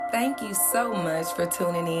Thank you so much for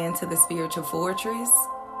tuning in to the Spiritual Fortress.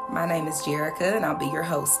 My name is Jerica and I'll be your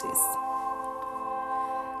hostess.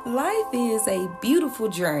 Life is a beautiful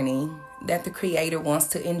journey that the Creator wants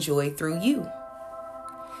to enjoy through you.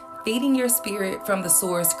 Feeding your spirit from the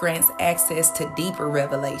source grants access to deeper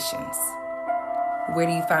revelations. Where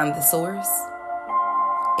do you find the source?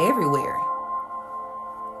 Everywhere.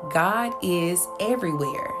 God is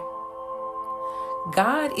everywhere.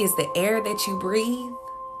 God is the air that you breathe.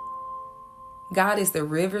 God is the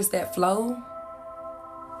rivers that flow.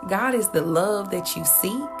 God is the love that you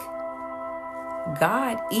seek.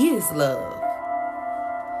 God is love.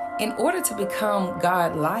 In order to become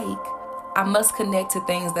God-like, I must connect to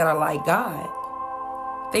things that are like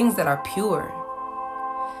God, things that are pure.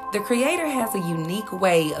 The Creator has a unique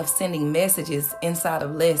way of sending messages inside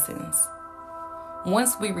of lessons.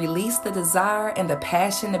 Once we release the desire and the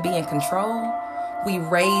passion to be in control, we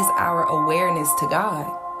raise our awareness to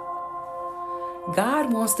God.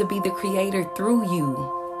 God wants to be the Creator through you.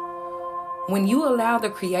 When you allow the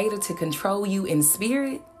Creator to control you in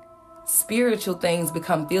spirit, spiritual things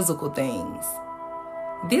become physical things.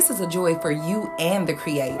 This is a joy for you and the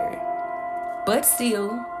Creator. But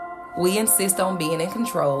still, we insist on being in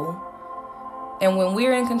control. And when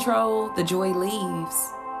we're in control, the joy leaves.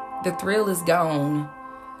 The thrill is gone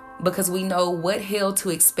because we know what hell to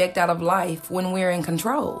expect out of life when we're in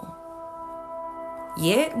control.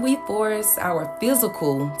 Yet we force our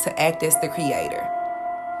physical to act as the Creator.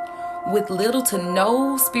 With little to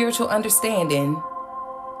no spiritual understanding,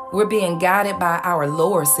 we're being guided by our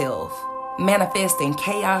lower self, manifesting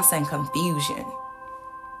chaos and confusion.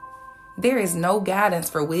 There is no guidance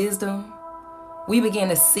for wisdom. We begin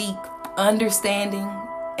to seek understanding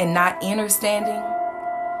and not understanding.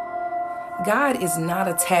 God is not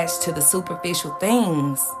attached to the superficial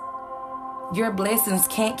things. Your blessings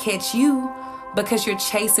can't catch you because you're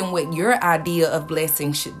chasing what your idea of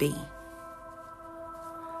blessing should be.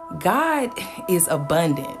 God is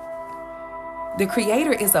abundant. The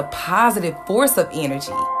Creator is a positive force of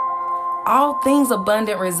energy. All things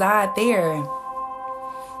abundant reside there.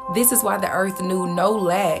 This is why the earth knew no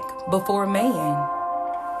lack before man.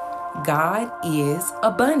 God is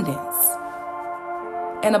abundance.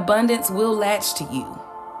 And abundance will latch to you.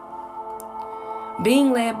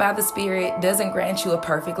 Being led by the Spirit doesn't grant you a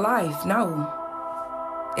perfect life. No.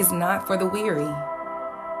 It's not for the weary.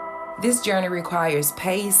 This journey requires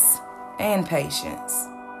pace and patience.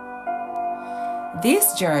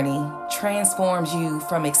 This journey transforms you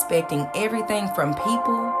from expecting everything from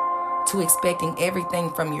people to expecting everything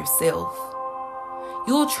from yourself.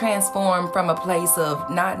 You'll transform from a place of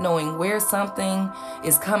not knowing where something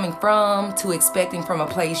is coming from to expecting from a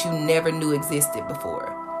place you never knew existed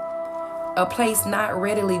before. A place not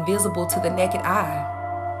readily visible to the naked eye.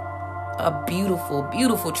 A beautiful,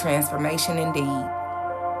 beautiful transformation indeed.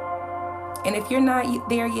 And if you're not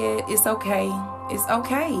there yet, it's okay. It's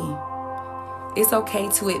okay. It's okay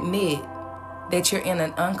to admit that you're in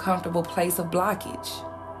an uncomfortable place of blockage.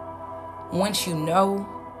 Once you know,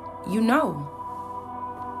 you know.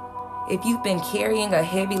 If you've been carrying a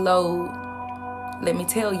heavy load, let me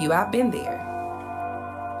tell you, I've been there.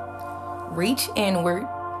 Reach inward,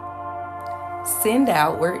 send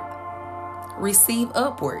outward, receive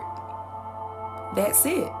upward. That's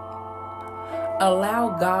it.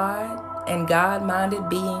 Allow God and God-minded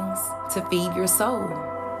beings to feed your soul.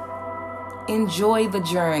 Enjoy the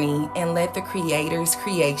journey and let the Creator's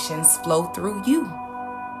creations flow through you.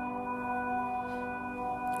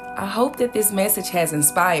 I hope that this message has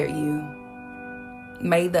inspired you.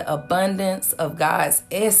 May the abundance of God's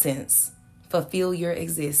essence fulfill your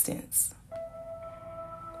existence.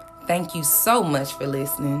 Thank you so much for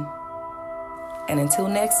listening. And until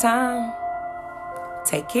next time,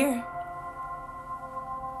 take care.